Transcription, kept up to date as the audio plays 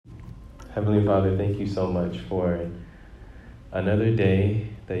Heavenly Father, thank you so much for another day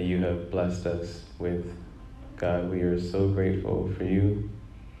that you have blessed us with. God, we are so grateful for you,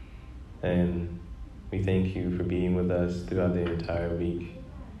 and we thank you for being with us throughout the entire week.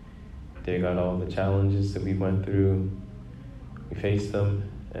 Dear God, all the challenges that we went through, we faced them,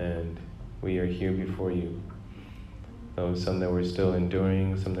 and we are here before you. Some that we're still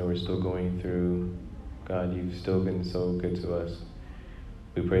enduring, some that we're still going through. God, you've still been so good to us.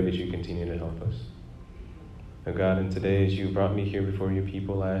 We pray that you continue to help us. Now God, and today as you brought me here before your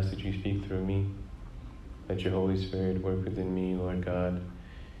people, I ask that you speak through me. Let your Holy Spirit work within me, Lord God,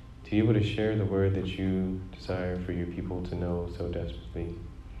 to be able to share the word that you desire for your people to know so desperately.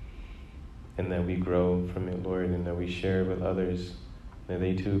 And that we grow from it, Lord, and that we share with others, that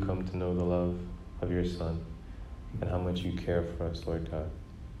they too come to know the love of your Son and how much you care for us, Lord God.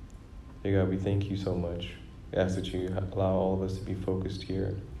 Dear God, we thank you so much. We ask that you allow all of us to be focused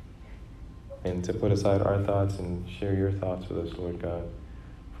here and to put aside our thoughts and share your thoughts with us, Lord God,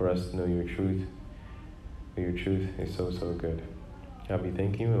 for us to know your truth. Your truth is so, so good. God, we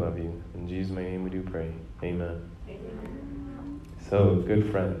thank you and love you. In Jesus' name we do pray. Amen. Amen. So, good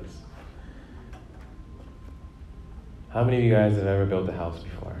friends, how many of you guys have ever built a house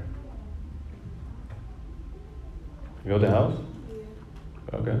before? You built a house?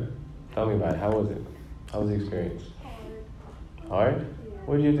 Okay. Tell me about it. How was it? How was the experience? Hard?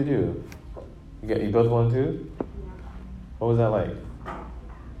 What did you have to do? You built one too? What was that like?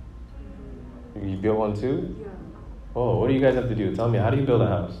 You built one too? Yeah. Oh, what do you guys have to do? Tell me, how do you build a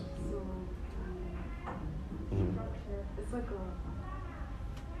house? It's like a...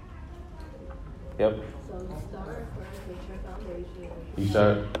 Yep. So start first with your foundation. You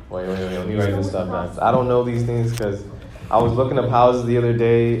start... Wait, let me write this stuff down. I don't know these things because I was looking up houses the other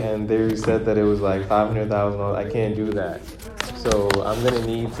day and they said that it was like $500,000. I can't do that. So I'm going to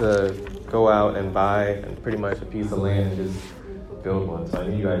need to go out and buy pretty much a piece of land and just build one. So I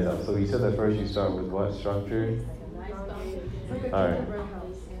need you guys out. So you said that first you start with what structure? All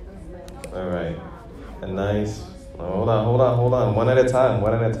right. A nice... Hold on. One at a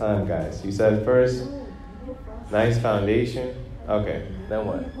time, guys. You said first, nice foundation. Okay, then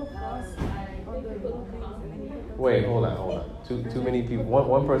what? Wait, hold on. Too many people.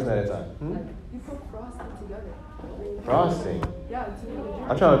 One person at a time. You put frosting together. Frosting? Yeah.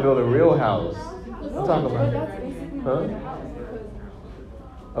 I'm trying to build a real house. I'm talking about... Huh?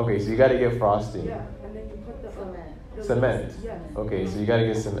 Okay, so you got to get frosting. Yeah, and then you put the cement. Yes. Okay, so you got to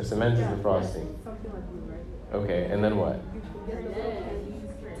get cement is the frosting. Something like you, right? Okay, and then what? You get the little candies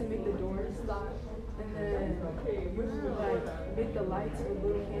to make the doors, and then you like make the lights with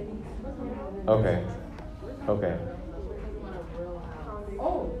little candies. Okay.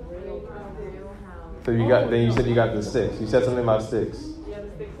 Oh. So you said you got the sticks. You said something about sticks. Yeah, the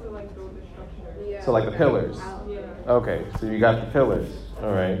sticks to like build the structure. Yeah. So like the pillars. Yeah. Okay, so you got the pillars.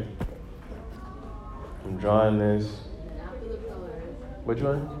 All right. I'm drawing this. And after the pillars, Which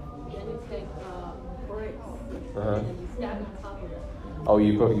one? then you take bricks Uh-huh. and you stack on top of it. Oh,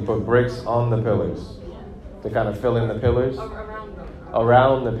 you put bricks on the pillars to kind of fill in the pillars? Around them.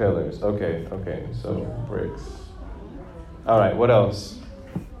 Around the pillars. Okay. So bricks. All right, what else?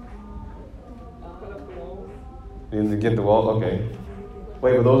 Put up the walls. You get the wall? Okay.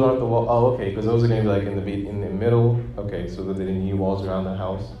 Wait, but those aren't the wall. Oh, okay, because those are going to be like in the middle. Okay, so that they didn't need walls around the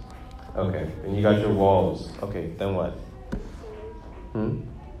house. Okay, and you got your walls. Okay, then what?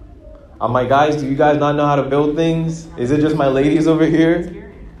 My guys, do you guys not know how to build things? Is it just my ladies over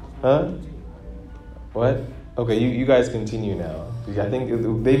here? Huh? What? Okay, you guys continue now. I think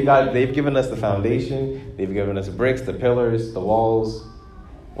they've given us the foundation. They've given us bricks, the pillars, the walls.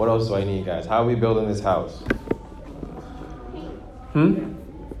 What else do I need, guys? How are we building this house?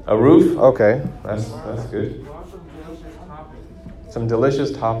 A roof? Okay, that's good. Some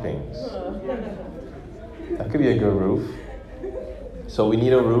delicious toppings. That could be a good roof. So we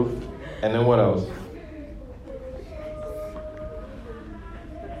need a roof, and then what else?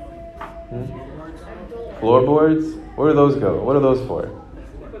 Floorboards? Where do those go? What are those for?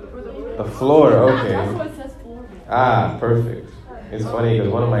 The floor, okay. Ah, perfect. It's funny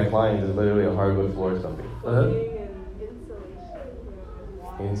because one of my clients is literally a hardwood floor something.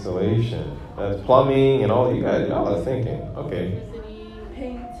 Insulation. That's plumbing and all. Y'all are thinking. Okay.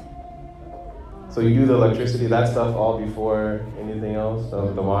 Paint. So you do the electricity, that stuff all before anything else?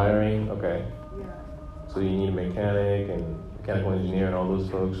 The wiring? Okay. Yeah. So you need a mechanic and mechanical engineer and all those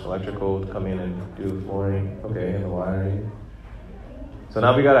folks, electrical, to come in and do the flooring. Okay, and the wiring. So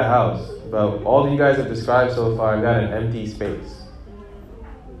now we got a house. But all you guys have described so far, I got an empty space.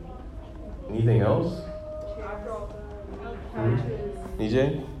 Anything else?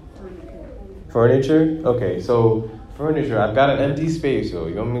 DJ? Furniture? Okay, so furniture. I've got an empty space, so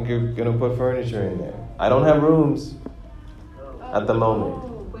you're gonna put furniture in there. I don't have rooms at the moment.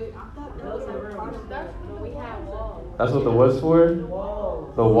 Wait, I thought those are rooms. We have walls. That's what the what's for?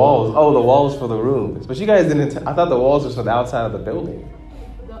 The walls. Oh, the walls for the rooms. But you guys didn't. I thought the walls was for the outside of the building.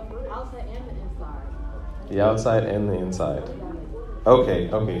 The outside and the inside. The outside and the inside. Okay.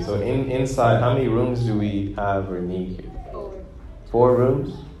 So inside, how many rooms do we have or need here? 4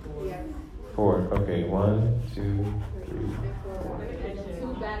 rooms? Yeah. 4. Okay. 1, 2, 3,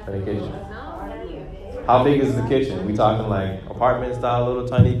 2 bathrooms. And a kitchen. No. How big is the kitchen? We talking like apartment style, little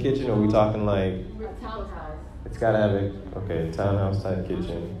tiny kitchen, or we talking like? Townhouse. It's gotta have a townhouse type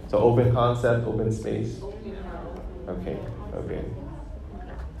kitchen. So open concept, open space. Okay.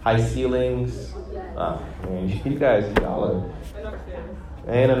 High ceilings. Ah, man, you guys, y'all are.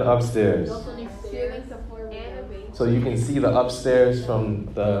 And an upstairs. Ceiling support and a base. So you can see the upstairs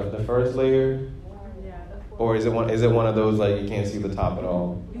from the first layer, or is it one of those like you can't see the top at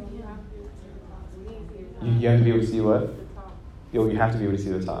all? You have to be able to see what? You have to be able to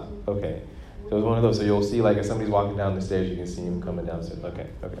see the top. Okay. So it's one of those. So you'll see like if somebody's walking down the stairs, you can see him coming downstairs. Okay.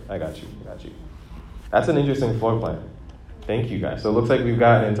 I got you. That's an interesting floor plan. Thank you guys. So it looks like we've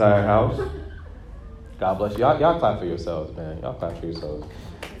got an entire house. God bless you. Y'all clap for yourselves, man. Y'all clap for yourselves.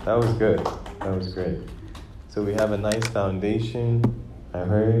 That was good. That was great. So we have a nice foundation. I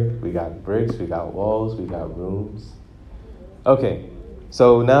heard we got bricks, we got walls, we got rooms. Okay.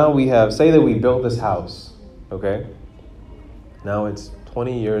 So now we have, say that we built this house. Okay. Now it's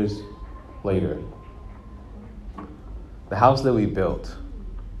 20 years later. The house that we built,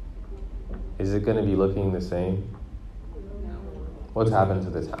 is it going to be looking the same? What's happened to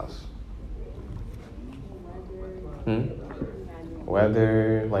this house?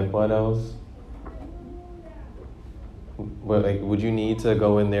 Weather, like what else? What, like, would you need to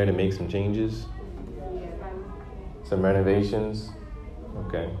go in there to make some changes? Some renovations?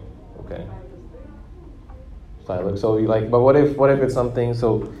 Okay. But what if it's something,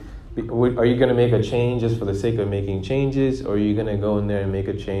 so are you going to make a change just for the sake of making changes, or are you going to go in there and make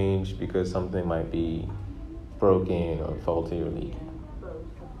a change because something might be broken or faulty or leaky?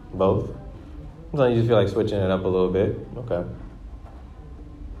 Both? Sometimes you just feel like switching it up a little bit. Okay.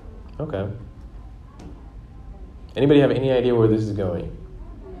 Anybody have any idea where this is going?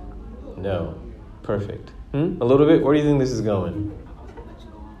 No. Perfect. A little bit? Where do you think this is going?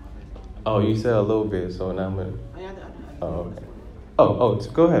 Oh, you said a little bit, so now I'm going to... Oh, okay. Oh,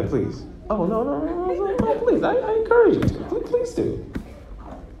 go ahead, please. Oh, no, please. I encourage you to. Please do.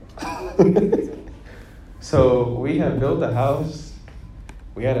 So we have built a house.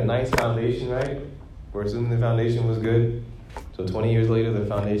 We had a nice foundation, right? We're assuming the foundation was good. So 20 years later, the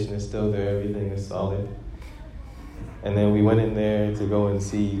foundation is still there. Everything is solid. And then we went in there to go and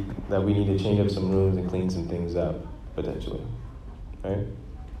see that we need to change up some rooms and clean some things up, potentially. Right?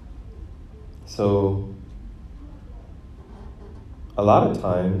 So a lot of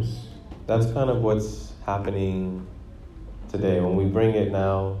times, that's kind of what's happening today. When we bring it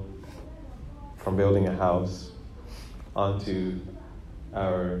now from building a house onto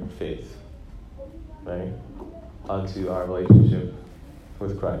our faith, right? Onto our relationship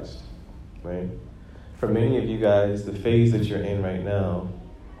with Christ, right? For many of you guys, the phase that you're in right now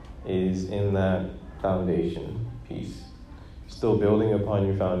is in that foundation piece. Still building upon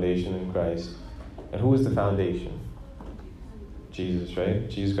your foundation in Christ. And who is the foundation? Jesus, right?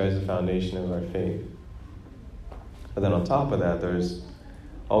 Jesus Christ is the foundation of our faith. But then on top of that, there's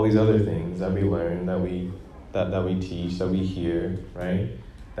all these other things that we learn, that we teach, that we hear, right?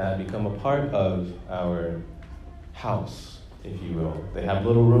 That become a part of our house, if you will. They have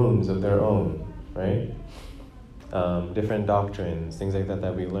little rooms of their own, right? Different doctrines, things like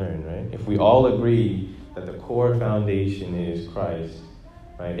that we learn, right? If we all agree that the core foundation is Christ,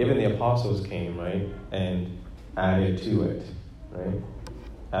 right? Even the apostles came, right? And added to it, right?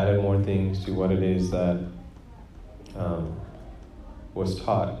 Added more things to what it is that was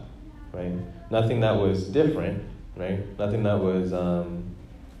taught, right? Nothing that was different, right? Nothing that was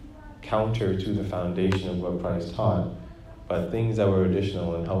counter to the foundation of what Christ taught, but things that were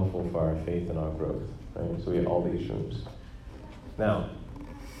additional and helpful for our faith and our growth, right? So we have all these rooms. Now,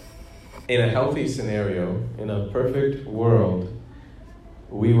 in a healthy scenario, in a perfect world,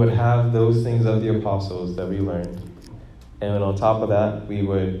 we would have those things of the apostles that we learned. And on top of that, we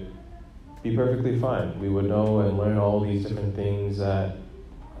would be perfectly fine. We would know and learn all these different things that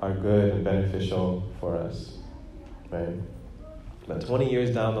are good and beneficial for us, right? But 20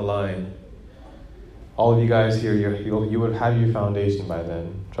 years down the line, all of you guys here, you would have your foundation by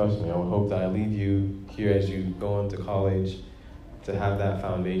then. Trust me, I would hope that I leave you here as you go into college to have that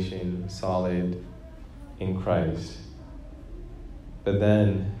foundation solid in Christ. But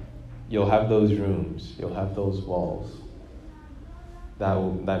then you'll have those rooms, you'll have those walls.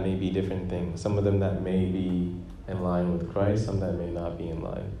 That may be different things. Some of them that may be in line with Christ, some that may not be in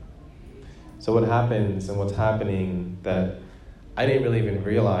line. So what happens and what's happening that I didn't really even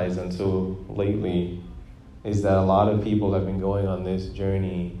realize until lately is that a lot of people have been going on this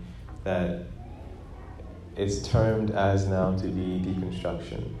journey that it's termed as now to be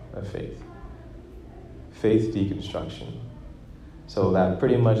deconstruction of faith. Faith deconstruction. So that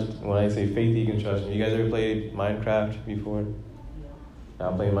pretty much, when I say faith deconstruction, you guys ever played Minecraft before?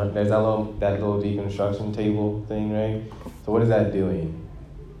 I'm playing Minecraft. There's that little deconstruction table thing, right? So what is that doing?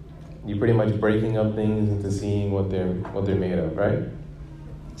 You're pretty much breaking up things into seeing what they're made of, right?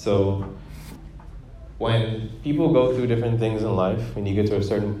 So when people go through different things in life, when you get to a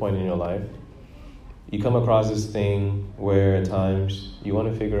certain point in your life, you come across this thing where at times you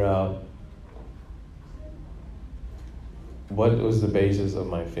want to figure out what was the basis of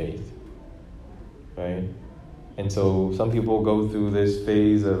my faith, right? And so some people go through this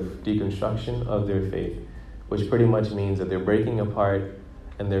phase of deconstruction of their faith, which pretty much means that they're breaking apart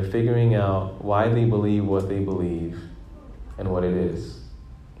and they're figuring out why they believe what they believe and what it is,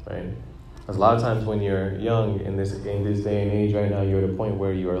 right? Because a lot of times when you're young in this day and age right now, you're at a point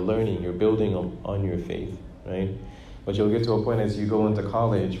where you are learning, you're building on your faith, right? But you'll get to a point as you go into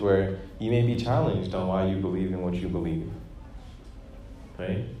college where you may be challenged on why you believe in what you believe,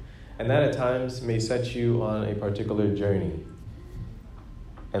 right? And that at times may set you on a particular journey.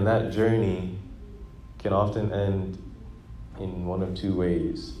 And that journey can often end in one of two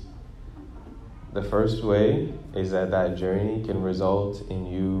ways. The first way is that journey can result in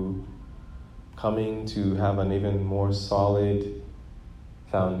you coming to have an even more solid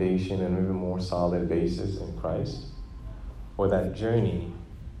foundation and even more solid basis in Christ. Or that journey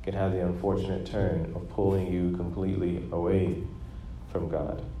can have the unfortunate turn of pulling you completely away from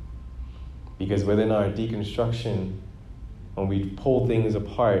God. Because within our deconstruction, when we pull things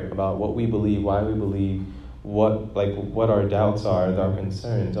apart about what we believe, why we believe, what our doubts are, our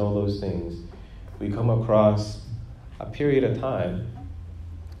concerns, all those things, we come across a period of time,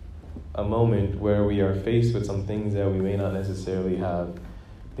 a moment where we are faced with some things that we may not necessarily have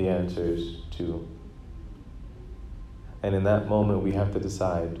the answers to. And in that moment, we have to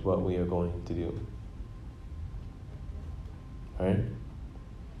decide what we are going to do. Right?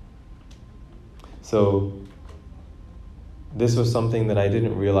 So this was something that I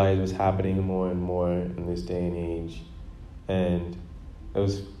didn't realize was happening more and more in this day and age. And it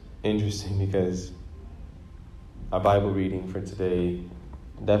was interesting because our Bible reading for today,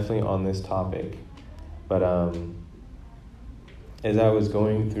 definitely on this topic. But as I was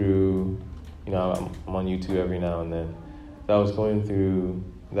going through, I'm on YouTube every now and then. So I was going through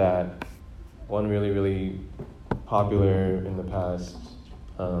that one really, really popular in the past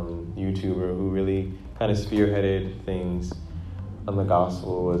YouTuber who really kind of spearheaded things on the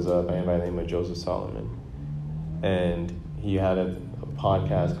gospel was a man by the name of Joseph Solomon. And he had a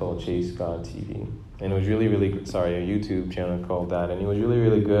podcast called Chase God TV. And it was really, really good. Sorry, a YouTube channel called that. And he was really,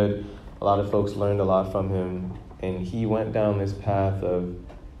 really good. A lot of folks learned a lot from him. And he went down this path of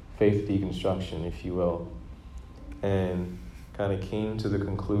faith deconstruction, if you will. And kind of came to the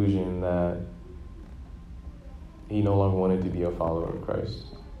conclusion that he no longer wanted to be a follower of Christ.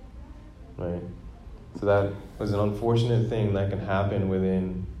 Right? So that was an unfortunate thing that can happen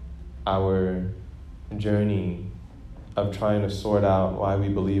within our journey of trying to sort out why we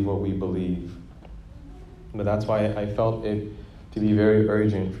believe what we believe. But that's why I felt it to be very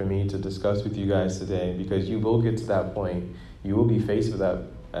urgent for me to discuss with you guys today, because you will get to that point. You will be faced with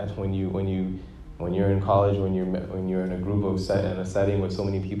that when you're in college, when you're in a group of in a setting with so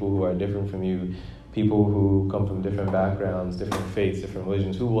many people who are different from you, people who come from different backgrounds, different faiths, different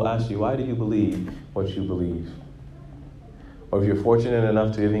religions, who will ask you, why do you believe what you believe? Or if you're fortunate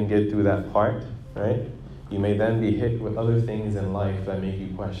enough to even get through that part, right, you may then be hit with other things in life that make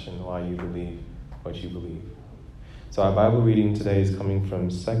you question why you believe what you believe. So our Bible reading today is coming from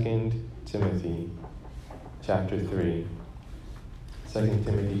 2 Timothy chapter 3. 2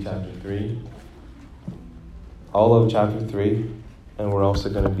 Timothy chapter 3. All of chapter 3, and we're also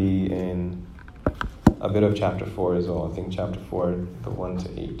going to be in a bit of chapter 4 as well. I think chapter 4, the 1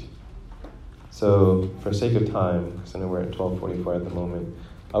 to 8. So for sake of time, because I know we're at 12:44 at the moment,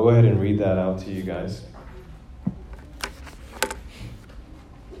 I'll go ahead and read that out to you guys.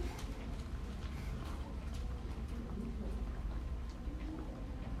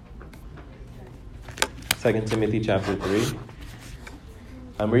 Second Timothy chapter 3.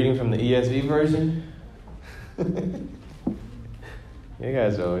 I'm reading from the ESV version. You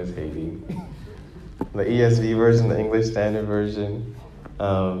guys are always hating. The ESV version, the English Standard Version,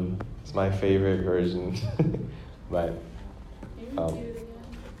 it's my favorite version. But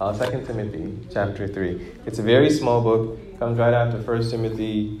 2 Timothy chapter 3. It's a very small book. Comes right after 1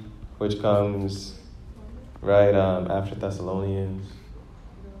 Timothy, which comes right after Thessalonians.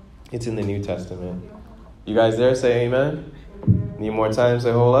 It's in the New Testament. You guys there? Say amen. Need more time?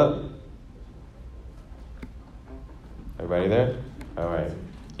 Say hold up. Everybody there? All right.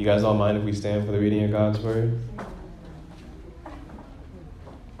 You guys all mind if we stand for the reading of God's word?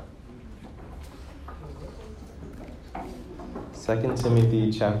 Second Timothy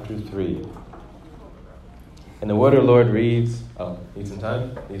chapter 3. And the word of the Lord reads, need some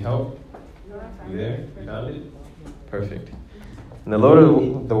time? Need help? You there? You found it? Perfect. And the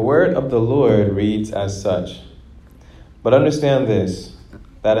word of the Lord reads as such. But understand this,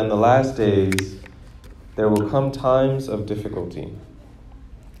 that in the last days there will come times of difficulty.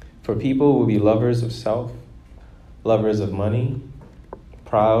 For people will be lovers of self, lovers of money,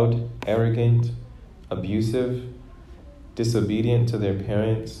 proud, arrogant, abusive, disobedient to their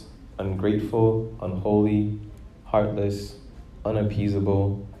parents, ungrateful, unholy, heartless,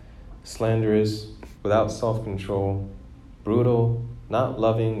 unappeasable, slanderous, without self-control, brutal, not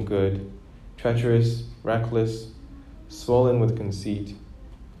loving good, treacherous, reckless, swollen with conceit,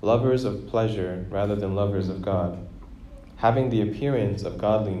 lovers of pleasure rather than lovers of God, having the appearance of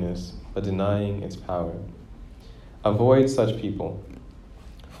godliness but denying its power. Avoid such people,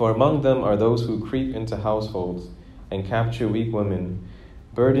 for among them are those who creep into households and capture weak women,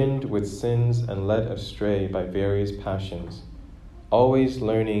 burdened with sins and led astray by various passions, always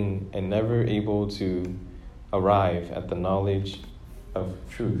learning and never able to arrive at the knowledge of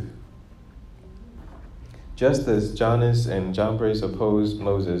truth. Just as Jannes and Jambres opposed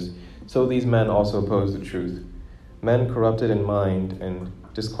Moses, so these men also oppose the truth, men corrupted in mind and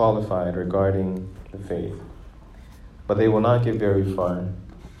disqualified regarding the faith. But they will not get very far,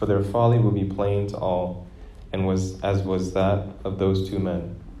 for their folly will be plain to all, and was that of those two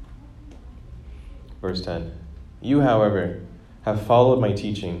men. Verse 10. You, however, have followed my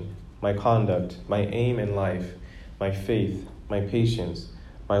teaching, my conduct, my aim in life, my faith, my patience,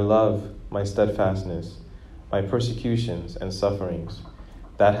 my love, my steadfastness, my persecutions and sufferings.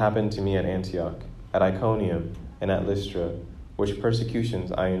 That happened to me at Antioch, at Iconium, and at Lystra, which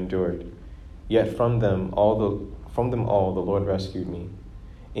persecutions I endured. Yet from them all the Lord rescued me.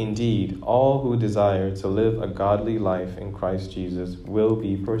 Indeed, all who desire to live a godly life in Christ Jesus will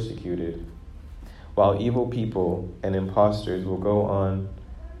be persecuted, while evil people and impostors will go on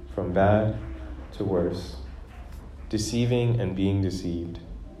from bad to worse, deceiving and being deceived.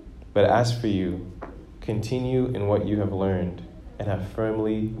 But as for you, continue in what you have learned and have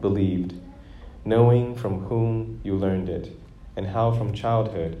firmly believed, knowing from whom you learned it, and how from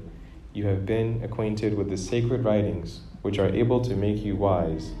childhood you have been acquainted with the sacred writings, which are able to make you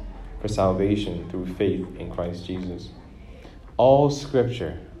wise for salvation through faith in Christ Jesus. All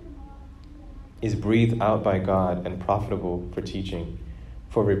Scripture is breathed out by God and profitable for teaching,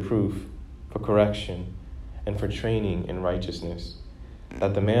 for reproof, for correction, and for training in righteousness,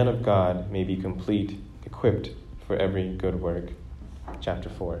 that the man of God may be complete, equipped for every good work. Chapter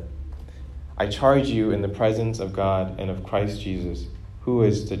 4. I charge you in the presence of God and of Christ Jesus, who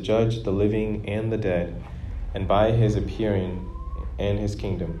is to judge the living and the dead, and by his appearing and his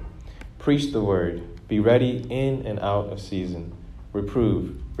kingdom. Preach the word, be ready in and out of season,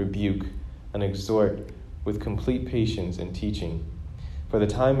 reprove, rebuke, and exhort with complete patience and teaching. For the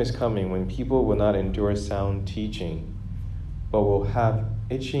time is coming when people will not endure sound teaching, but will have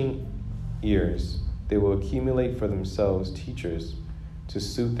itching ears. They will accumulate for themselves teachers to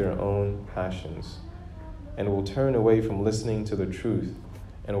suit their own passions, and will turn away from listening to the truth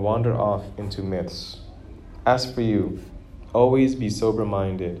and wander off into myths. As for you, always be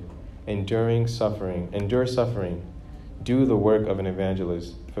sober-minded, endure suffering, do the work of an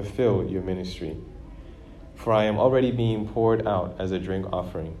evangelist, fulfill your ministry. For I am already being poured out as a drink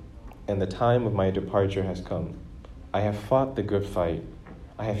offering, and the time of my departure has come. I have fought the good fight,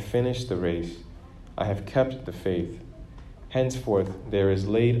 I have finished the race, I have kept the faith. Henceforth there is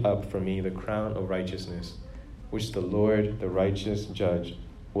laid up for me the crown of righteousness, which the Lord, the righteous judge,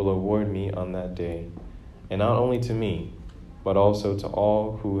 will award me on that day, and not only to me, but also to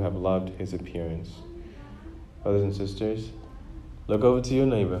all who have loved his appearance. Brothers and sisters, look over to your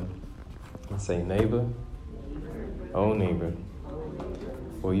neighbor and say, neighbor, oh neighbor,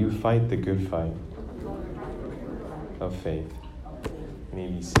 will you fight the good fight of faith? You may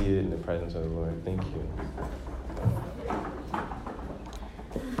be seated in the presence of the Lord. Thank you.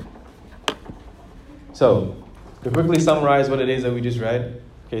 So, To quickly summarize what it is that we just read,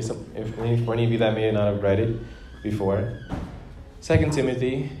 okay, so for any of you that may not have read it before, 2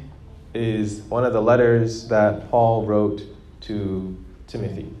 Timothy is one of the letters that Paul wrote to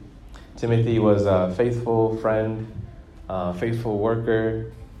Timothy. Timothy was a faithful friend, faithful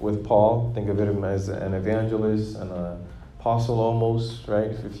worker with Paul. Think of him as an evangelist, an apostle almost, right,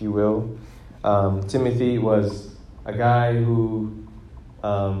 if you will. Timothy was a guy who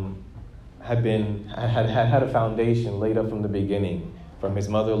had a foundation laid up from the beginning, from his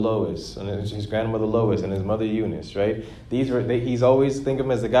mother Lois and his grandmother Lois and his mother Eunice, right? He's always, think of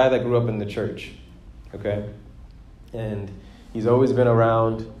him as the guy that grew up in the church, okay? And he's always been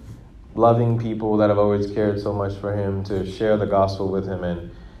around loving people that have always cared so much for him to share the gospel with him. And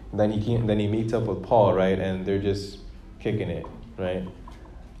then he meets up with Paul, right? And they're just kicking it, right?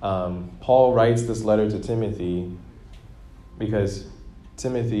 Paul writes this letter to Timothy because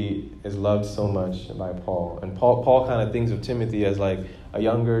Timothy is loved so much by Paul. And Paul kind of thinks of Timothy as like a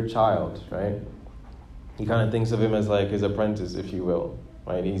younger child, right? He kind of thinks of him as like his apprentice, if you will,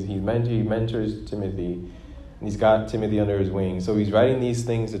 right? He mentors Timothy, and he's got Timothy under his wing. So he's writing these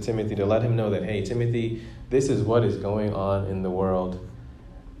things to Timothy to let him know that, hey, Timothy, this is what is going on in the world.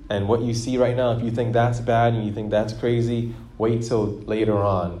 And what you see right now, if you think that's bad and you think that's crazy, wait till later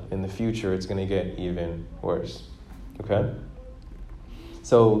on. In the future, it's going to get even worse. Okay?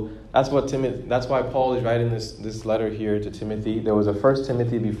 So that's why Paul is writing this letter here to Timothy. There was a 1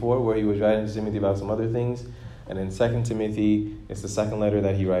 Timothy before where he was writing to Timothy about some other things. And then 2 Timothy is the second letter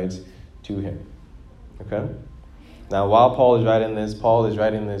that he writes to him. Okay? Now, while Paul is writing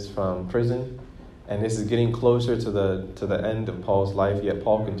this from prison. And this is getting closer to the end of Paul's life, yet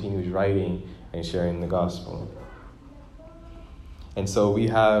Paul continues writing and sharing the gospel. And so we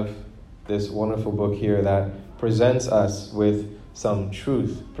have this wonderful book here that presents us with some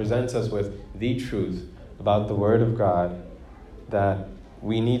truth, presents us with the truth about the Word of God that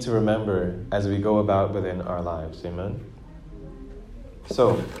we need to remember as we go about within our lives. Amen?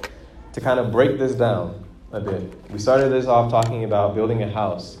 So, to kind of break this down a bit, we started this off talking about building a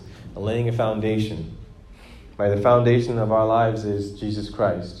house, laying a foundation. Right? The foundation of our lives is Jesus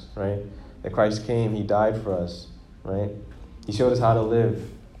Christ, right? That Christ came, He died for us, right? He showed us how to live.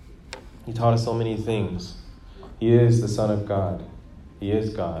 He taught us so many things. He is the Son of God. He is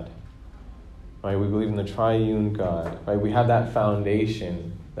God. Right? We believe in the triune God. Right? We have that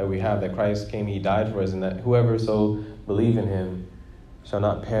foundation that we have, that Christ came, He died for us, and that whoever so believe in Him shall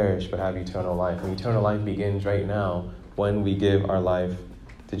not perish but have eternal life. And eternal life begins right now when we give our life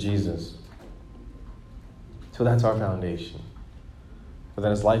to Jesus. So that's our foundation. But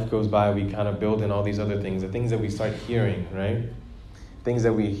then as life goes by, we kind of build in all these other things, the things that we start hearing, right? Things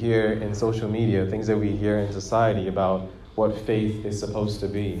that we hear in social media, things that we hear in society about what faith is supposed to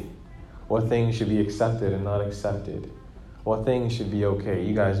be, what things should be accepted and not accepted, what things should be okay.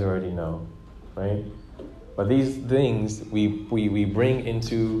 You guys already know, right? But these things we bring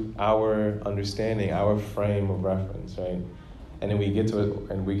into our understanding, our frame of reference, right? And then we get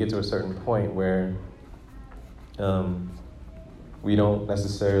to a certain point where we don't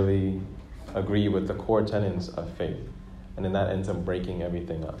necessarily agree with the core tenets of faith, and then that ends up breaking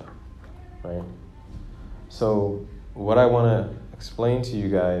everything up, right? So what I want to explain to you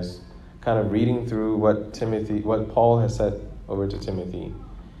guys, kind of reading through what Paul has said over to Timothy,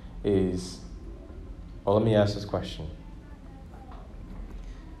 is, well, let me ask this question.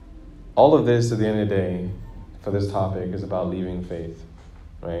 All of this, at the end of the day, for this topic, is about leaving faith,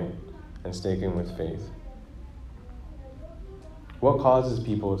 right? And sticking with faith. What causes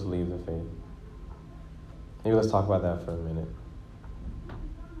people to leave the faith? Maybe let's talk about that for a minute.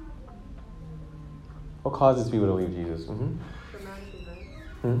 What causes people to leave Jesus? Traumatic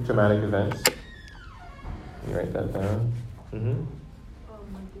events. Traumatic events. You write that down.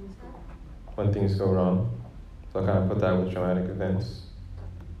 When things go wrong. So I'll kind of put that with traumatic events.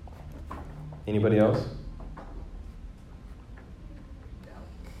 Anybody else?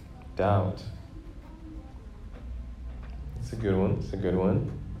 Doubt. It's a good one. It's a good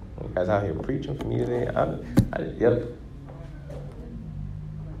one. You guys out here preaching for me today? Yep. When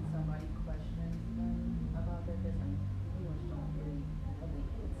somebody questions them about their business, you don't get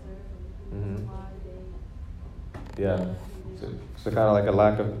an answer. Why they? Yeah. So kind of like a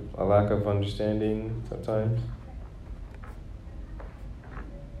lack of understanding sometimes.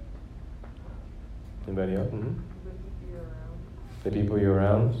 Anybody else? The people you're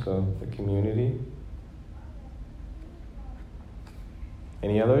around, so the community.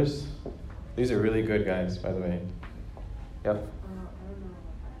 Any others? These are really good guys, by the way. Yep. I don't know.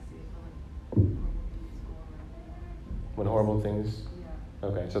 I see it like When horrible things. Yeah.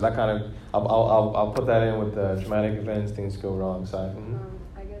 Okay, so that kind of, I'll put that in with the traumatic events, things go wrong side. Mm-hmm.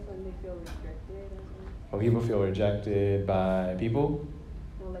 I guess when they feel restricted or something. When people feel rejected by people?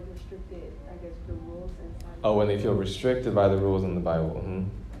 Well, like restricted, I guess, the rules inside. Oh, when they feel restricted by the rules in the Bible. Mm-hmm.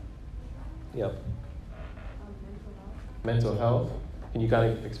 Yep. Mental health. Can you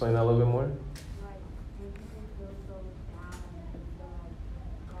kind of explain that a little bit more?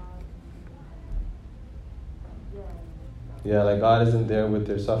 Yeah, like God isn't there with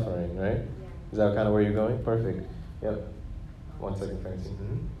their suffering, right? Is that kind of where you're going? Perfect. Yep. 1 second, Francine.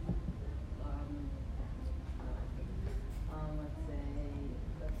 Mm-hmm.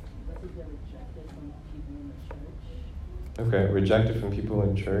 Let's say get rejected from people in the church. Okay, rejected from people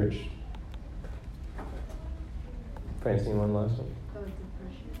in church. Francine, one last one.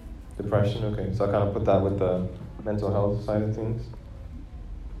 Depression, okay. So I kind of put that with the mental health side of things.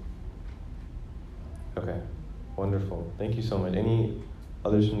 Okay, wonderful. Thank you so much. Any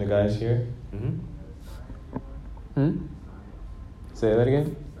others from the guys here? Mm-hmm. Say that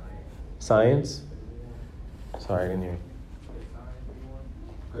again? Science? Sorry, I didn't hear.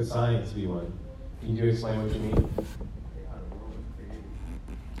 Could science be one? Can you explain what you mean?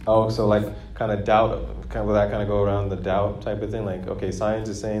 Oh, so like kind of doubt, will that kind of go around the doubt type of thing? Like, okay, science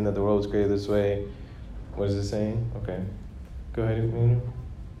is saying that the world is created this way. What is it saying? Okay. Go ahead, Emmanuel.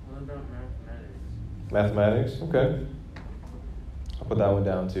 What about Mathematics? mathematics? Okay. I'll put that one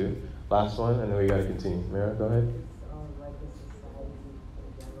down too. Last one, and then we got to continue. Mira, go ahead. Like the society in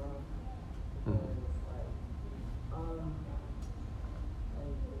general. Mm-hmm.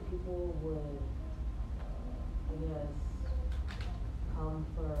 Like people would, I guess, come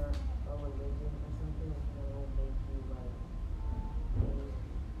for a religion or something, and it will make you like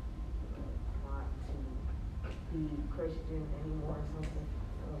not to be Christian anymore or something.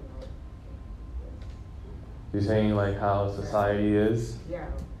 I don't know. You're saying like how society is? Yeah,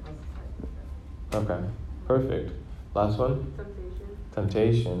 how society is. Okay, perfect. Last one?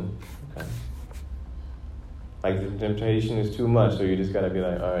 Temptation. Okay. Like the temptation is too much, so you just gotta be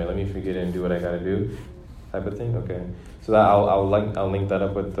like, all right, let me forget it and do what I gotta do, type of thing. Okay. So that I'll link that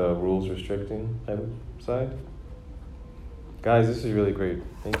up with the rules restricting type of side. Guys, this is really great.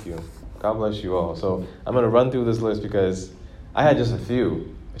 Thank you. God bless you all. So I'm gonna run through this list because I had just a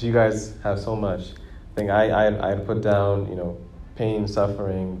few. But you guys have so much. I think I put down, pain,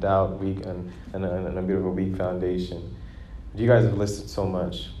 suffering, doubt, weak, and a bit of a weak foundation. You guys have listed so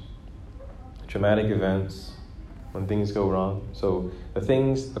much. Traumatic events, when things go wrong. So the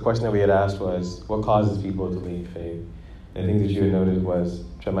question that we had asked was, what causes people to leave faith? And the things that you had noted was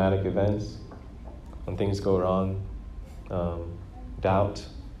traumatic events, when things go wrong, doubt,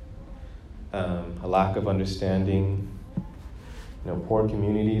 a lack of understanding, poor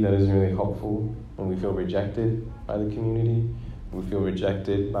community that isn't really helpful, when we feel rejected by the community, we feel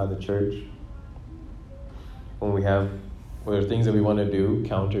rejected by the church, when there are things that we want to do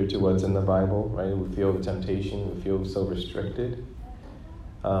counter to what's in the Bible, right? We feel the temptation, we feel so restricted.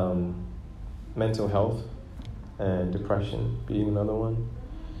 Mental health and depression being another one.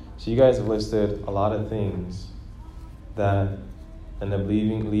 So you guys have listed a lot of things that end up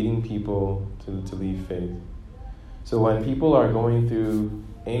leading people to leave faith. So when people are going through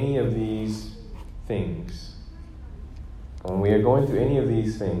any of these things,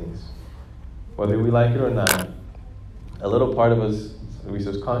 whether we like it or not, a little part of us, we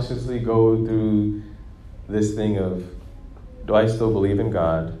subconsciously go through this thing of, do I still believe in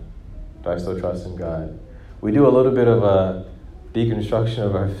God? Do I still trust in God? We do a little bit of a deconstruction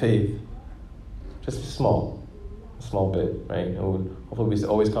of our faith, just a small bit, right? And hopefully we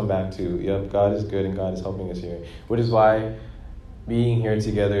always come back to, yep, God is good and God is helping us here. Which is why being here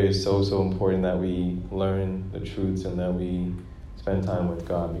together is so, so important, that we learn the truths and that we spend time with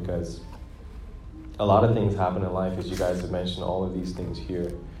God, because a lot of things happen in life, as you guys have mentioned, all of these things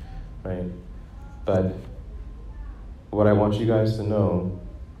here, right? But what I want you guys to know,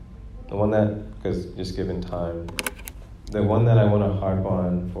 because just given time, the one that I want to harp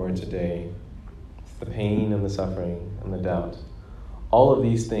on for today is the pain and the suffering and the doubt. All of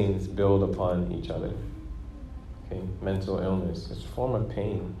these things build upon each other. Okay? Mental illness, it's a form of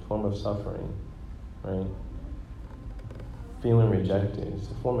pain, a form of suffering, right? Feeling rejected, it's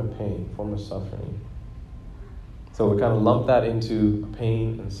a form of pain, a form of suffering. So we kind of lump that into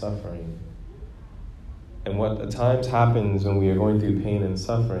pain and suffering. And what at times happens when we are going through pain and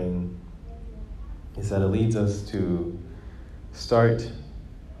suffering is that it leads us to start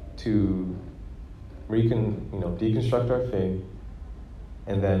to deconstruct our faith,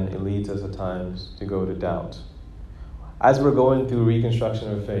 and then it leads us at times to go to doubt. As we're going through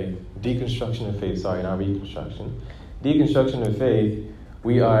deconstruction of faith,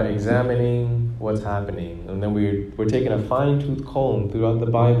 We are examining what's happening, and then we're taking a fine-tooth comb throughout the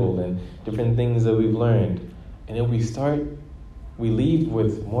Bible and different things that we've learned. And then we leave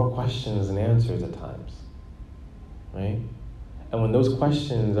with more questions than answers at times, right? And when those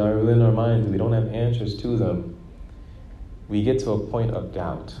questions are within our minds, we don't have answers to them, we get to a point of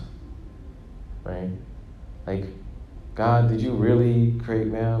doubt, right? Like, God, did you really create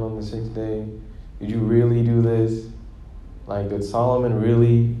man on the sixth day? Did you really do this? Like, did Solomon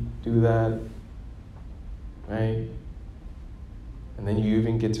really do that? Right? And then you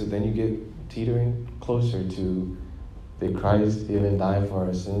get teetering closer to, did Christ even die for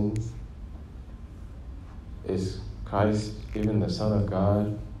our sins? Is Christ even the Son of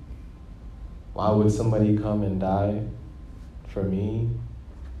God? Why would somebody come and die for me?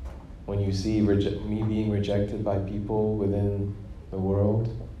 When you see me being rejected by people within the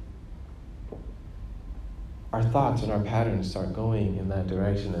world, our thoughts and our patterns start going in that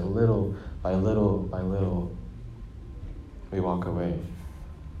direction, and little by little by little, we walk away.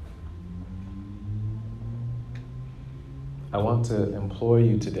 I want to implore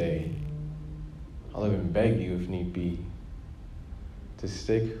you today, I'll even beg you if need be, to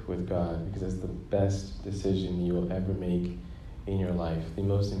stick with God, because it's the best decision you will ever make in your life, the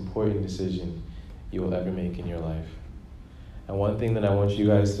most important decision you will ever make in your life. And one thing that I want you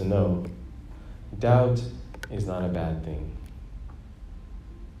guys to know, doubt is not a bad thing.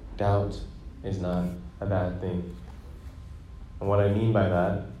 Doubt is not a bad thing. And what I mean by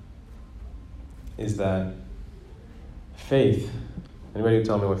that is that faith, anybody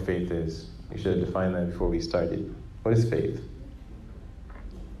tell me what faith is? You should have defined that before we started. What is faith?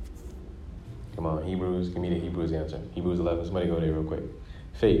 Come on, Hebrews, give me the Hebrews answer. Hebrews 11, somebody go there real quick.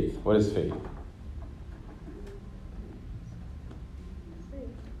 Faith, what is faith?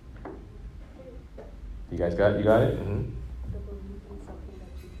 You guys got it? Mm-hmm. The belief in something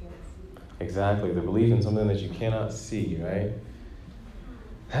that you can't see. Exactly, the belief in something that you cannot see, right?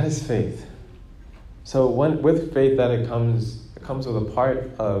 That is faith. So with faith, that it comes with a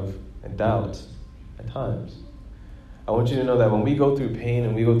part of doubt at times. I want you to know that when we go through pain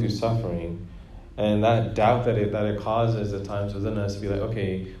and we go through suffering, and that doubt that it causes at times within us to be like,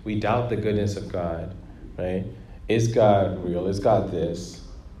 okay, we doubt the goodness of God, right? Is God real? Is God this?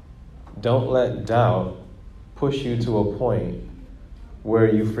 Don't let doubt push you to a point where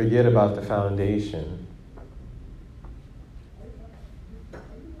you forget about the foundation.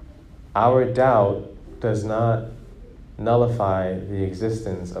 Our doubt does not nullify the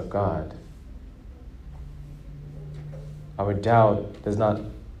existence of God. Our doubt does not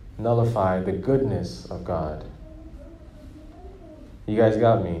nullify the goodness of God. You guys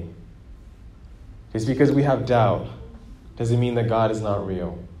got me? Just because we have doubt doesn't mean that God is not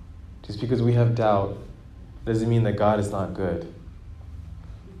real. Just because we have doubt doesn't mean that God is not good.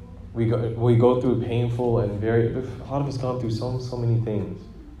 We go through painful and a lot of us gone through so many things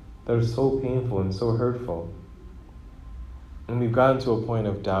that are so painful and so hurtful. And we've gotten to a point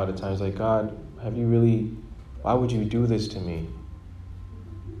of doubt at times, like, God, why would you do this to me?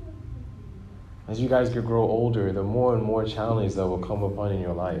 As you guys grow older, the more and more challenges that will come upon in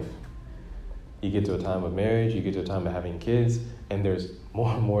your life. You get to a time of marriage, you get to a time of having kids, and there's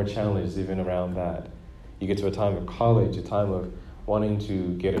more and more challenges even around that. You get to a time of college, a time of wanting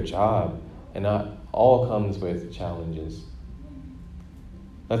to get a job, and not all comes with challenges.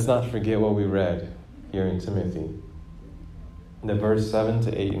 Let's not forget what we read here in Timothy. In the verse 7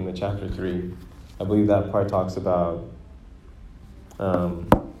 to 8 in the chapter 3, I believe that part talks about what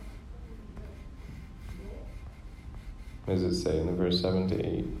does it say in the verse 7 to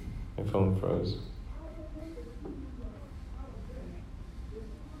 8? My phone froze.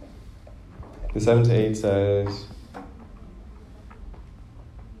 The 7 to 8 says,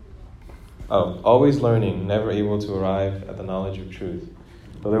 always learning, never able to arrive at the knowledge of truth.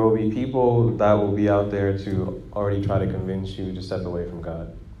 So there will be people that will be out there to already try to convince you to step away from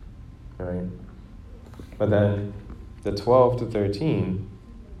God. Right? But then the 12 to 13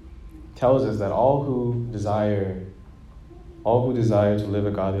 tells us that all who desire to live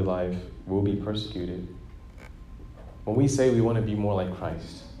a godly life will be persecuted. When we say we want to be more like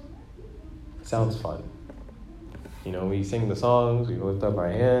Christ, it sounds fun. We sing the songs, we lift up our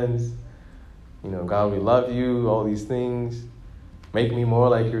hands, God, we love you, all these things. Make me more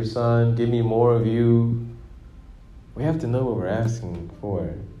like your son, give me more of you. We have to know what we're asking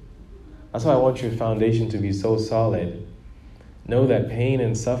for. That's why I want your foundation to be so solid. Know that pain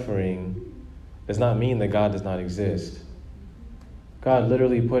and suffering does not mean that God does not exist. God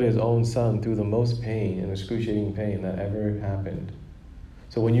literally put his own son through the most pain and excruciating pain that ever happened.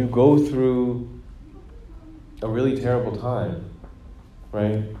 So when you go through a really terrible time,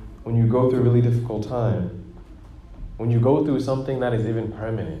 right? When you go through a really difficult time, when you go through something that is even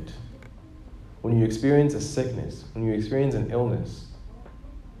permanent, when you experience a sickness, when you experience an illness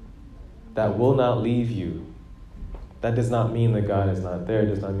that will not leave you, that does not mean that God is not there. It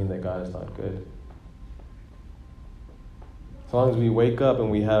does not mean that God is not good. As long as we wake up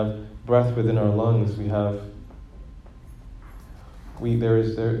and we have breath within our lungs,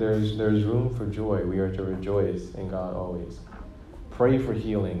 there's room for joy. We are to rejoice in God always. Pray for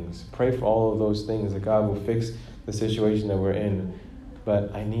healings. Pray for all of those things that God will fix the situation that we're in.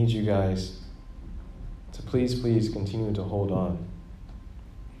 But I need you guys to please continue to hold on.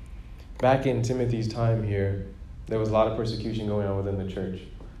 Back in Timothy's time here, there was a lot of persecution going on within the church.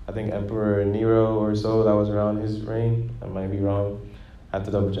 I think Emperor Nero or so, that was around his reign. I might be wrong. I have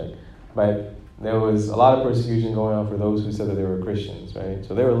to double check. But there was a lot of persecution going on for those who said that they were Christians, right?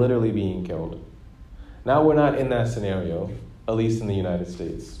 So they were literally being killed. Now we're not in that scenario, at least in the United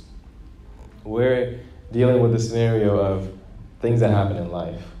States. We're dealing with the scenario of things that happen in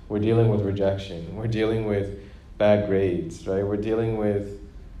life. We're dealing with rejection. We're dealing with bad grades, right? We're dealing with,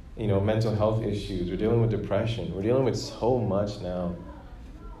 mental health issues. We're dealing with depression. We're dealing with so much now.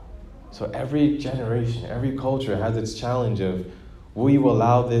 So every generation, every culture has its challenge of, will you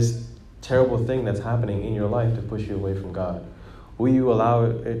allow this terrible thing that's happening in your life to push you away from God? Will you allow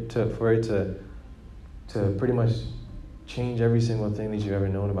it for it to pretty much change every single thing that you've ever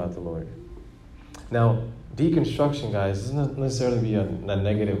known about the Lord? Now, deconstruction, guys, doesn't necessarily be a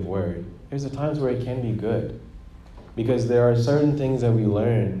negative word. There's times where it can be good. Because there are certain things that we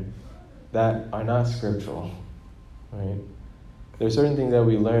learn that are not scriptural, right? There are certain things that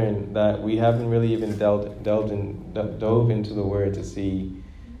we learn that we haven't really even dove into the Word to see.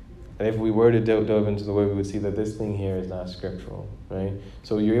 And if we were to dove into the Word, we would see that this thing here is not scriptural, right?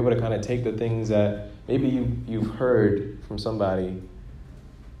 So you're able to kind of take the things that maybe you've heard from somebody,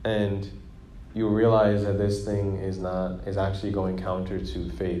 and you realize that this thing is actually going counter to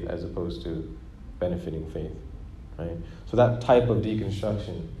faith as opposed to benefiting faith, right? So that type of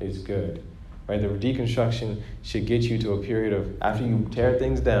deconstruction is good, right? The deconstruction should get you to a period of, after you tear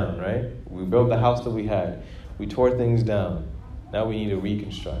things down, right? We built the house that we had. We tore things down. Now we need to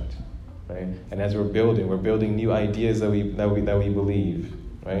reconstruct, right? And as we're building new ideas that we believe,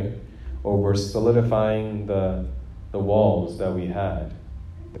 right? Or we're solidifying the walls that we had,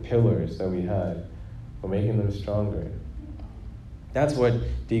 the pillars that we had. We're making them stronger. That's what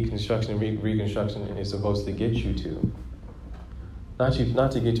deconstruction and reconstruction is supposed to get you to.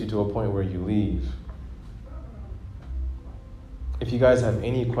 Not to get you to a point where you leave. If you guys have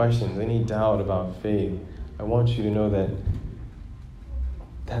any questions, any doubt about faith, I want you to know that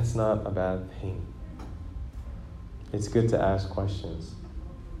that's not a bad thing. It's good to ask questions.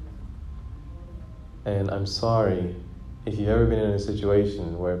 And I'm sorry if you've ever been in a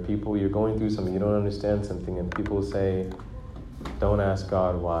situation where you're going through something, you don't understand something, and people say, don't ask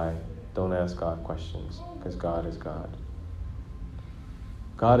God why. Don't ask God questions, because God is God.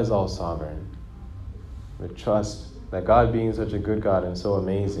 God is all sovereign. But trust that God, being such a good God and so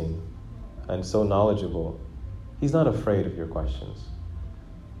amazing and so knowledgeable, He's not afraid of your questions.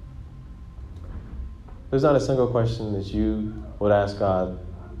 There's not a single question that you would ask God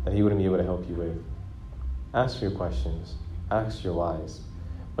that He wouldn't be able to help you with. Ask your questions. Ask your whys.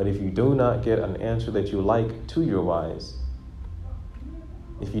 But if you do not get an answer that you like to your whys,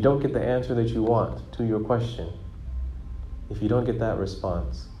 if you don't get the answer that you want to your question, if you don't get that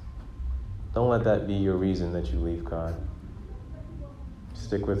response, don't let that be your reason that you leave God.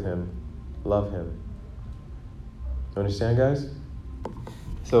 Stick with Him. Love Him. You understand, guys?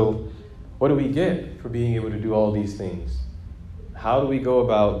 So, what do we get for being able to do all these things? How do we go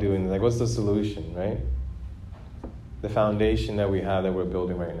about doing this? Like, what's the solution, right? The foundation that we have that we're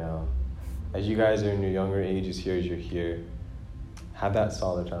building right now. As you guys are in your younger ages here, as you're here, have that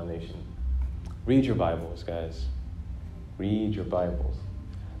solid foundation. Read your Bibles, guys. Read your Bibles.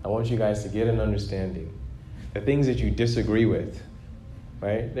 I want you guys to get an understanding. The things that you disagree with,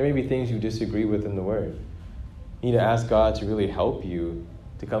 right? There may be things you disagree with in the Word. You need to ask God to really help you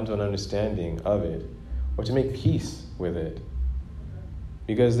to come to an understanding of it, or to make peace with it.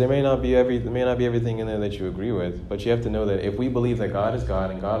 Because there may not be everything in there that you agree with, but you have to know that if we believe that God is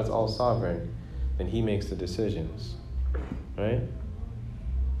God and God is all sovereign, then He makes the decisions, right?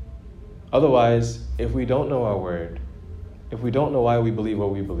 Otherwise, if we don't know our Word, if we don't know why we believe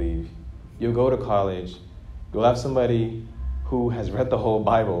what we believe, you'll go to college, you'll have somebody who has read the whole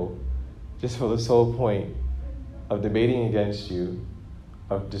Bible just for the sole point of debating against you,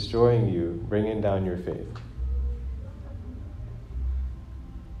 of destroying you, bringing down your faith.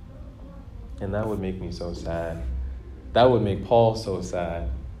 And that would make me so sad. That would make Paul so sad,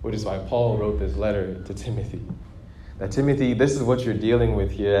 which is why Paul wrote this letter to Timothy. That Timothy, this is what you're dealing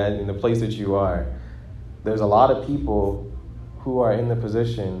with here in the place that you are. There's a lot of people who are in the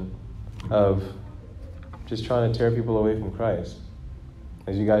position of just trying to tear people away from Christ.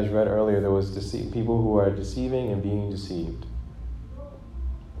 As you guys read earlier, there was people who are deceiving and being deceived.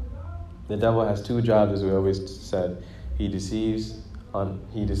 The devil has two jobs, as we always said. He deceives on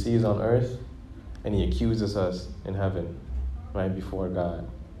earth, and he accuses us in heaven, right before God.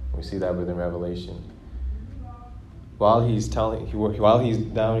 We see that within Revelation. While he's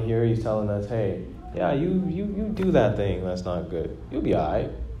down here, he's telling us, hey, yeah, you do that thing that's not good. You'll be all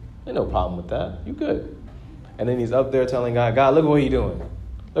right. There's no problem with that. You good. And then he's up there telling God, look what he's doing.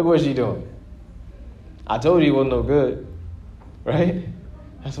 Look what she's doing. I told you he wasn't no good. Right?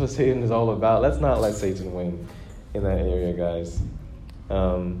 That's what Satan is all about. Let's not let Satan win in that area, guys.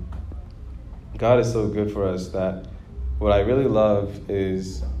 God is so good for us that what I really love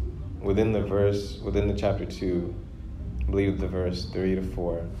is within the chapter 2, I believe the verse 3 to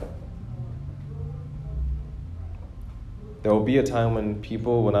 4. There will be a time when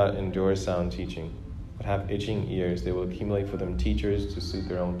people will not endure sound teaching, but have itching ears. They will accumulate for them teachers to suit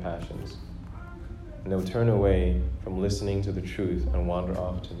their own passions. And they will turn away from listening to the truth and wander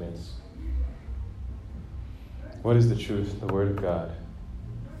off to myths. What is the truth? The Word of God.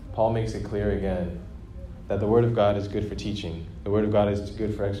 Paul makes it clear again that the Word of God is good for teaching. The Word of God is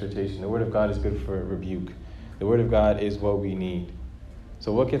good for exhortation. The Word of God is good for rebuke. The Word of God is what we need.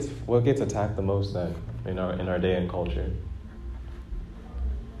 So what gets attacked the most then in our day and culture?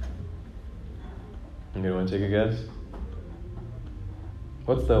 Anyone take a guess?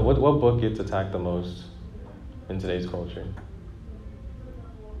 What book gets attacked the most in today's culture?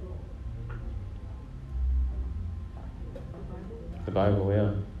 The Bible,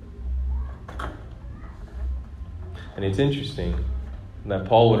 yeah. And it's interesting that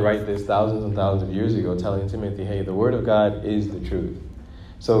Paul would write this thousands and thousands of years ago, telling Timothy, hey, the Word of God is the truth.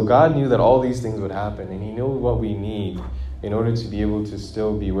 So God knew that all these things would happen, and he knew what we need in order to be able to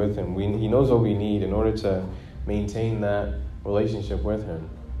still be with him. He knows what we need in order to maintain that relationship with him.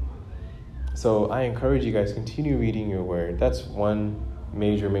 So I encourage you guys, continue reading your Word. That's one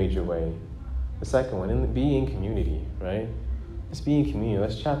major way. The second one, be in community, right? Let's be in community.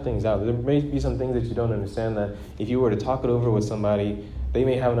 Let's chat things out. There may be some things that you don't understand that if you were to talk it over with somebody, they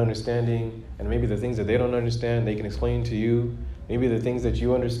may have an understanding, and maybe the things that they don't understand, they can explain to you. Maybe the things that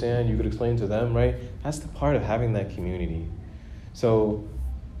you understand, you could explain to them, right? That's the part of having that community. So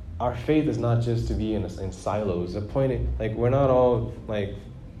our faith is not just to be in silos. The point is, we're not all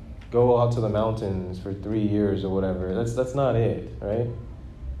go out to the mountains for 3 years or whatever. That's not it,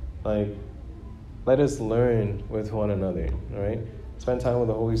 right? Let us learn with one another, right? Spend time with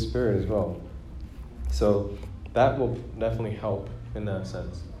the Holy Spirit as well. So that will definitely help in that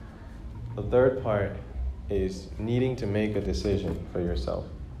sense. The third part is needing to make a decision for yourself.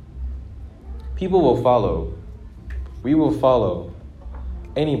 People will follow. We will follow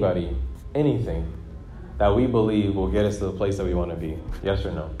anybody, anything that we believe will get us to the place that we want to be. Yes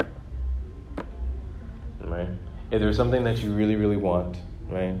or no? Right? If there's something that you really, really want,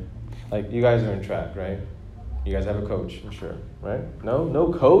 right? You guys are in track, right? You guys have a coach, I'm sure, right?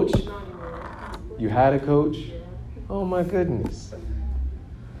 No coach? You had a coach? Oh my goodness.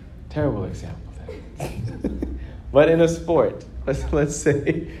 Terrible example then. But in a sport, let's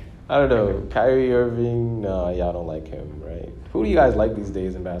say, I don't know, Kyrie Irving, no, y'all don't like him, right? Who do you guys like these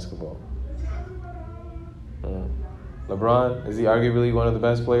days in basketball? LeBron, is he arguably one of the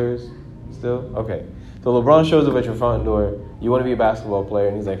best players still? Okay. So LeBron shows up at your front door. You want to be a basketball player,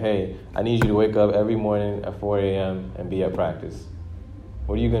 and he's like, hey, I need you to wake up every morning at 4 a.m. and be at practice.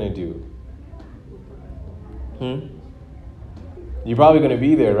 What are you going to do? You're probably going to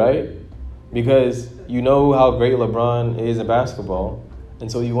be there, right? Because you know how great LeBron is at basketball,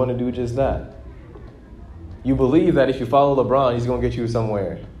 and so you want to do just that. You believe that if you follow LeBron, he's going to get you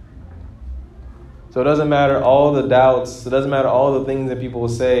somewhere. So it doesn't matter all the doubts. It doesn't matter all the things that people will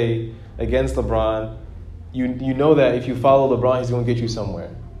say against LeBron. You know that if you follow LeBron, he's going to get you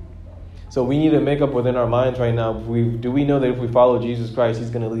somewhere. So we need to make up within our minds right now, do we know that if we follow Jesus Christ, he's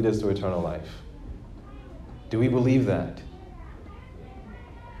going to lead us to eternal life? Do we believe that?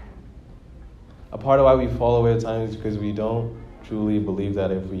 A part of why we fall away at times is because we don't truly believe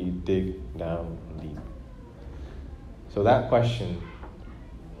that if we dig down deep. So that question,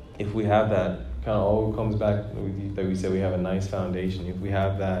 if we have that, kind of all comes back that we say we have a nice foundation. If we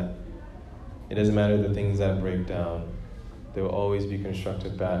have that, it doesn't matter the things that break down. They will always be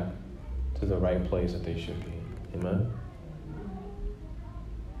constructed back to the right place that they should be. Amen?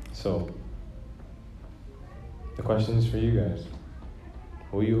 So, The question is for you guys.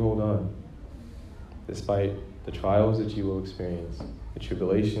 Will you hold on? Despite the trials that you will experience, the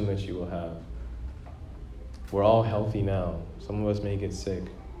tribulation that you will have. We're all healthy now. Some of us may get sick.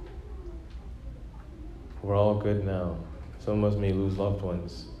 We're all good now. Some of us may lose loved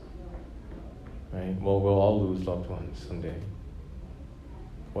ones. Right? Well, we'll all lose loved ones someday.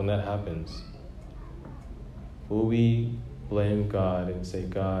 When that happens, will we blame God and say,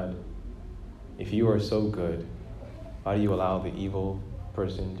 God, if you are so good, why do you allow the evil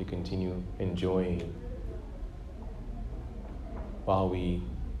person to continue enjoying while we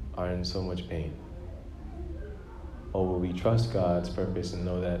are in so much pain? Or will we trust God's purpose and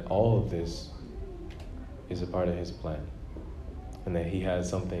know that all of this is a part of His plan and that He has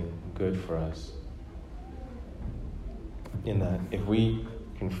something good for us? In that, if we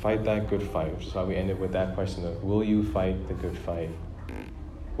can fight that good fight, which is why we ended with that question of, will you fight the good fight?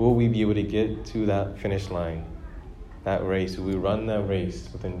 Will we be able to get to that finish line, that race? Will we run that race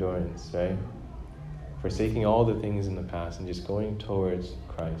with endurance, right? Forsaking all the things in the past and just going towards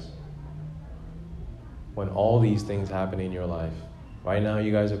Christ. When all these things happen in your life, right now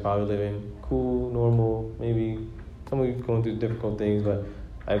you guys are probably living cool, normal, maybe some of you going through difficult things, but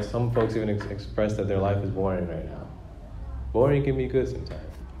I have some folks even express that their life is boring right now. Boring can be good sometimes.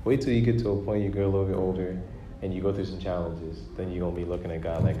 Wait till you get to a point you get a little bit older and you go through some challenges. Then you're going to be looking at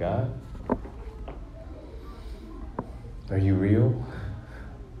God like, God, are you real?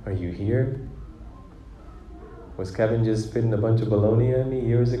 Are you here? Was Kevin just spitting a bunch of baloney at me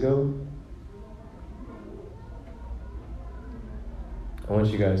years ago? I want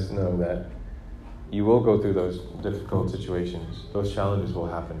you guys to know that you will go through those difficult situations. Those challenges will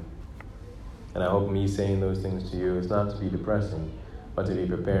happen. And I hope me saying those things to you is not to be depressing, but to be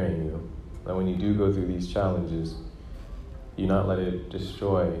preparing you. That when you do go through these challenges, you not let it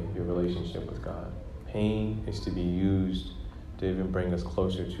destroy your relationship with God. Pain is to be used to even bring us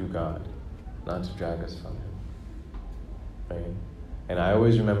closer to God, not to drag us from Him. Right? And I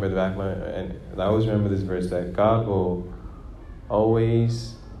always remember this verse that God will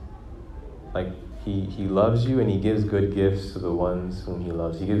always, He loves you and He gives good gifts to the ones whom He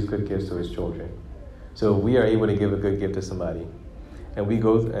loves. He gives good gifts to His children. So if we are able to give a good gift to somebody, and we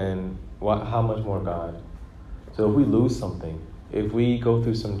go, how much more God? So if we lose something, if we go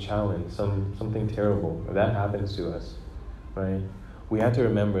through some challenge, something terrible, if that happens to us, right? We have to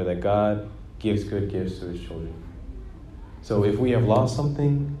remember that God gives good gifts to His children. So if we have lost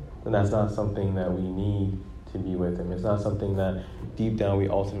something, then that's not something that we need to be with Him. It's not something that deep down we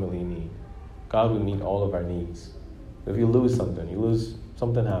ultimately need. God will meet all of our needs. If you lose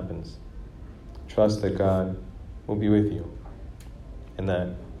something happens, trust that God will be with you. And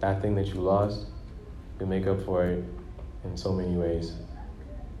that thing that you lost, He'll make up for it in so many ways.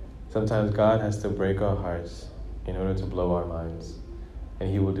 Sometimes God has to break our hearts in order to blow our minds. And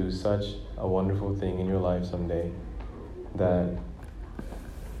He will do such a wonderful thing in your life someday that,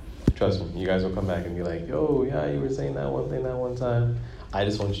 trust me, you guys will come back and be like, yo, yeah, you were saying that one thing that one time. I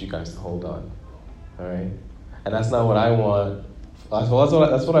just want you guys to hold on. All right? And that's not what I want. That's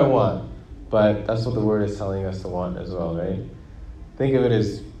what I want. But that's what the Word is telling us to want as well, right? Think of it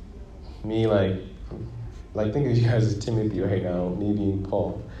as me think of you guys as Timothy right now, me being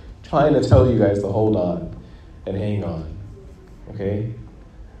Paul, trying to tell you guys to hold on and hang on. Okay?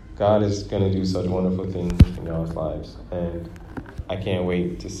 God is going to do such wonderful things in y'all's lives. And I can't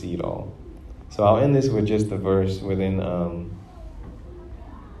wait to see it all. So I'll end this with just the verse within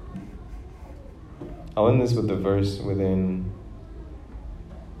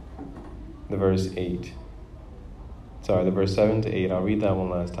the verse 8. Sorry, the verse 7 to 8. I'll read that one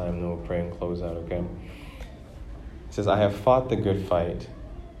last time and then we'll pray and close out, okay? It says, I have fought the good fight.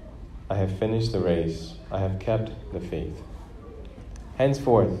 I have finished the race. I have kept the faith.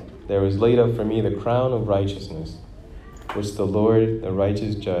 Henceforth, there is laid up for me the crown of righteousness, which the Lord, the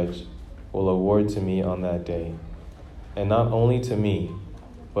righteous judge, will award to me on that day. And not only to me,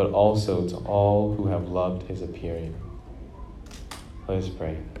 but also to all who have loved His appearing. Let us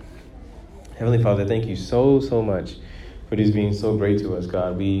pray. Heavenly Father, thank you so much for this being so great to us,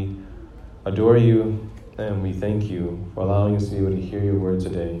 God. We adore you and we thank you for allowing us to be able to hear your word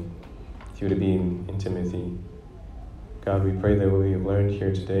today, to be in Timothy. God, we pray that what we have learned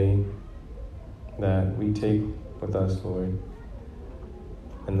here today, that we take with us, Lord,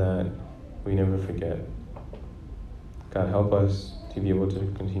 and that we never forget. God, help us to be able to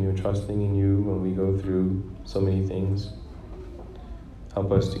continue trusting in you when we go through so many things.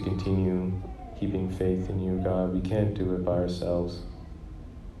 Help us to continue keeping faith in you, God. We can't do it by ourselves.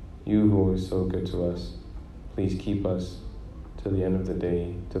 You who are so good to us, please keep us to the end of the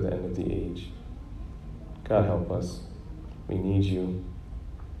day, to the end of the age. God, help us. We need you.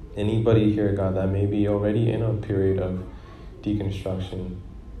 Anybody here, God, that may be already in a period of deconstruction,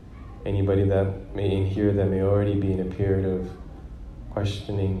 anybody that may in here that may already be in a period of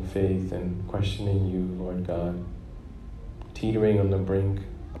questioning faith and questioning you, Lord God, teetering on the brink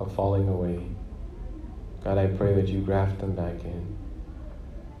of falling away, God, I pray that you graft them back in.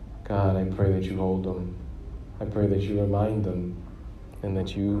 God, I pray that you hold them. I pray that you remind them and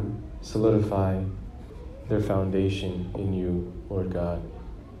that you solidify their foundation in you, Lord God.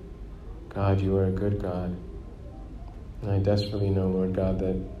 God, you are a good God. And I desperately know, Lord God,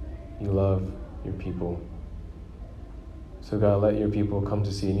 that you love your people. So God, let your people come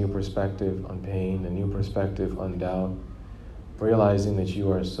to see a new perspective on pain, a new perspective on doubt, realizing that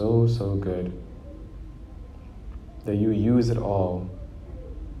you are so, so good, that you use it all,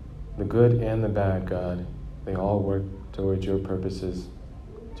 the good and the bad, God. They all work towards your purposes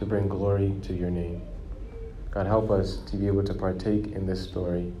to bring glory to your name. God, help us to be able to partake in this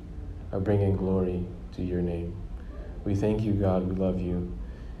story of bringing glory to your name. We thank you, God. We love you.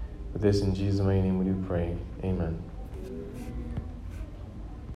 With this in Jesus' mighty name we do pray. Amen.